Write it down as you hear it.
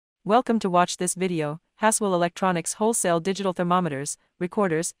Welcome to watch this video. Haswill Electronics wholesale digital thermometers,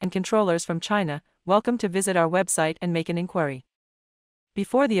 recorders, and controllers from China. Welcome to visit our website and make an inquiry.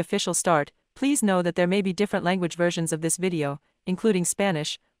 Before the official start, please know that there may be different language versions of this video, including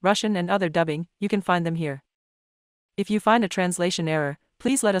Spanish, Russian and other dubbing. You can find them here. If you find a translation error,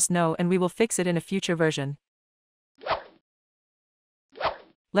 please let us know and we will fix it in a future version.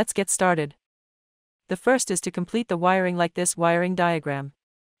 Let's get started. The first is to complete the wiring like this wiring diagram.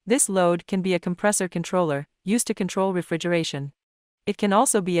 This load can be a compressor controller, used to control refrigeration. It can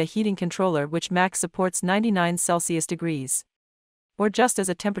also be a heating controller which max supports 99 Celsius degrees. Or just as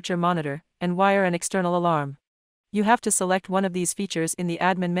a temperature monitor, and wire an external alarm. You have to select one of these features in the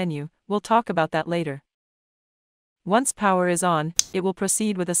admin menu. We'll talk about that later. Once power is on, it will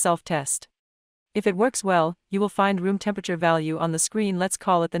proceed with a self-test. If it works well, you will find room temperature value on the screen. Let's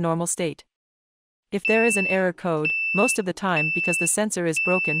call it the normal state. If there is an error code, most of the time because the sensor is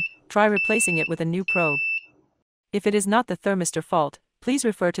broken, try replacing it with a new probe. If it is not the thermistor fault, please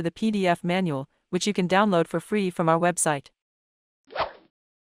refer to the PDF manual, which you can download for free from our website.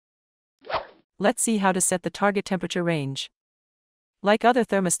 Let's see how to set the target temperature range. Like other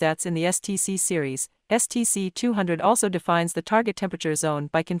thermostats in the STC series, STC-200 also defines the target temperature zone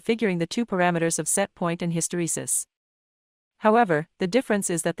by configuring the two parameters of set point and hysteresis. However, the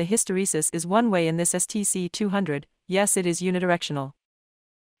difference is that the hysteresis is one way in this STC-200, yes it is unidirectional.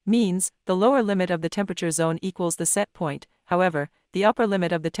 Means, the lower limit of the temperature zone equals the set point, however, the upper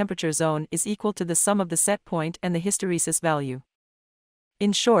limit of the temperature zone is equal to the sum of the set point and the hysteresis value.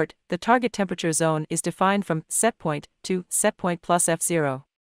 In short, the target temperature zone is defined from set point to set point plus F0.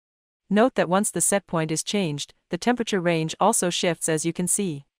 Note that once the set point is changed, the temperature range also shifts as you can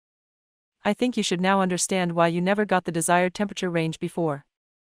see. I think you should now understand why you never got the desired temperature range before.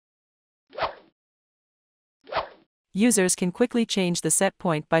 Users can quickly change the set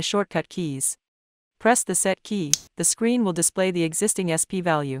point by shortcut keys. Press the set key, the screen will display the existing SP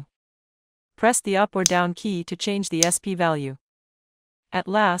value. Press the up or down key to change the SP value. At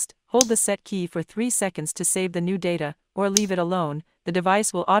last, hold the set key for 3 seconds to save the new data, or leave it alone. The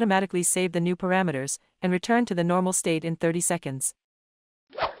device will automatically save the new parameters, and return to the normal state in 30 seconds.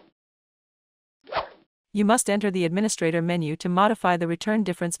 You must enter the administrator menu to modify the return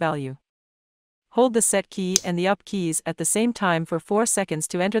difference value. Hold the set key and the up keys at the same time for 4 seconds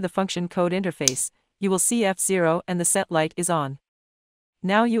to enter the function code interface. You will see F0 and the set light is on.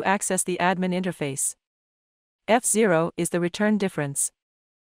 Now you access the admin interface. F0 is the return difference.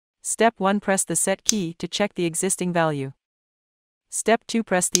 Step 1, press the set key to check the existing value. Step 2,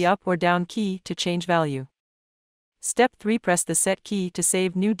 press the up or down key to change value. Step 3, press the set key to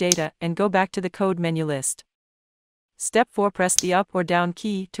save new data and go back to the code menu list. Step 4, press the up or down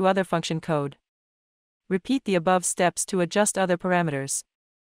key to other function code. Repeat the above steps to adjust other parameters.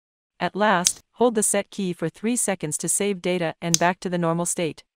 At last, hold the set key for 3 seconds to save data and back to the normal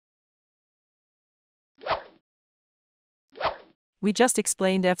state. We just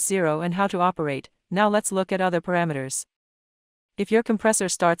explained F0 and how to operate. Now let's look at other parameters. If your compressor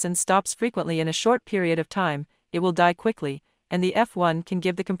starts and stops frequently in a short period of time, it will die quickly, and the F1 can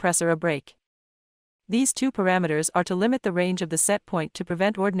give the compressor a break. These two parameters are to limit the range of the set point to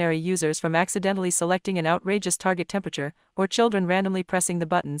prevent ordinary users from accidentally selecting an outrageous target temperature, or children randomly pressing the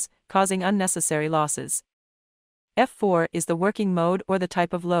buttons, causing unnecessary losses. F4 is the working mode or the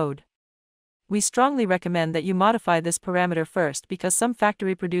type of load. We strongly recommend that you modify this parameter first because some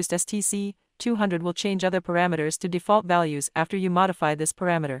factory-produced STC-200 will change other parameters to default values after you modify this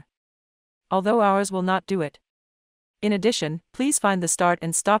parameter. Although ours will not do it. In addition, please find the start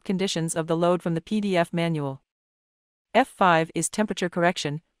and stop conditions of the load from the PDF manual. F5 is temperature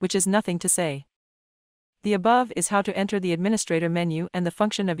correction, which is nothing to say. The above is how to enter the administrator menu and the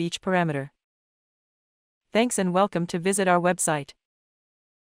function of each parameter. Thanks and welcome to visit our website.